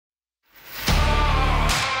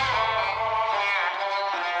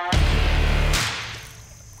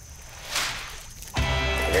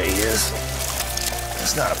is.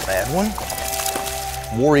 It's not a bad one.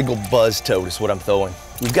 War Eagle Buzz Toad is what I'm throwing.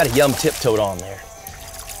 We've got a Yum Tip Toad on there.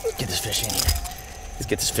 Let's get this fish in here. Let's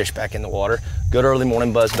get this fish back in the water. Good early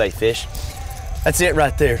morning buzzbait fish. That's it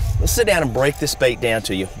right there. Let's sit down and break this bait down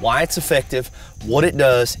to you. Why it's effective, what it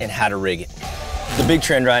does, and how to rig it. The big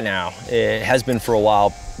trend right now, it has been for a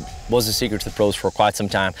while, was a secret to the pros for quite some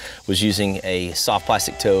time, was using a soft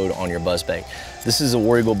plastic toad on your buzzbait. This is a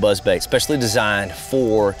War Eagle buzzbait, specially designed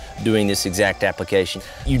for doing this exact application.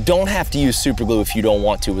 You don't have to use super glue if you don't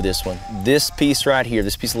want to with this one. This piece right here,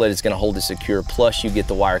 this piece of lead is gonna hold it secure, plus you get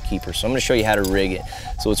the wire keeper. So I'm gonna show you how to rig it.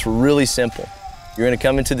 So it's really simple. You're gonna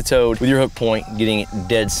come into the toad with your hook point, getting it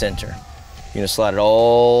dead center. You're gonna slide it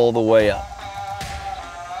all the way up,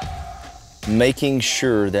 making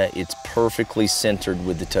sure that it's perfectly centered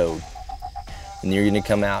with the toad. And you're gonna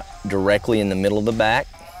come out directly in the middle of the back,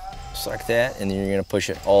 just like that, and then you're gonna push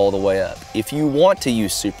it all the way up. If you want to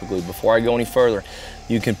use super glue, before I go any further,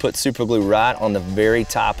 you can put super glue right on the very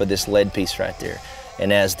top of this lead piece right there.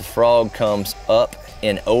 And as the frog comes up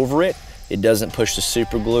and over it, it doesn't push the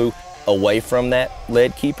super glue away from that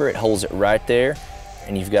lead keeper, it holds it right there,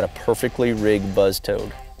 and you've got a perfectly rigged buzz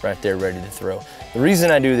toad right there ready to throw. The reason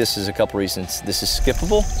I do this is a couple reasons. This is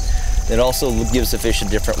skippable. It also gives the fish a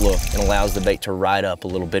different look and allows the bait to ride up a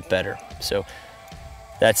little bit better. So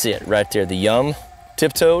that's it right there, the Yum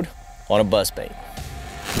Tip Toad on a buzzbait.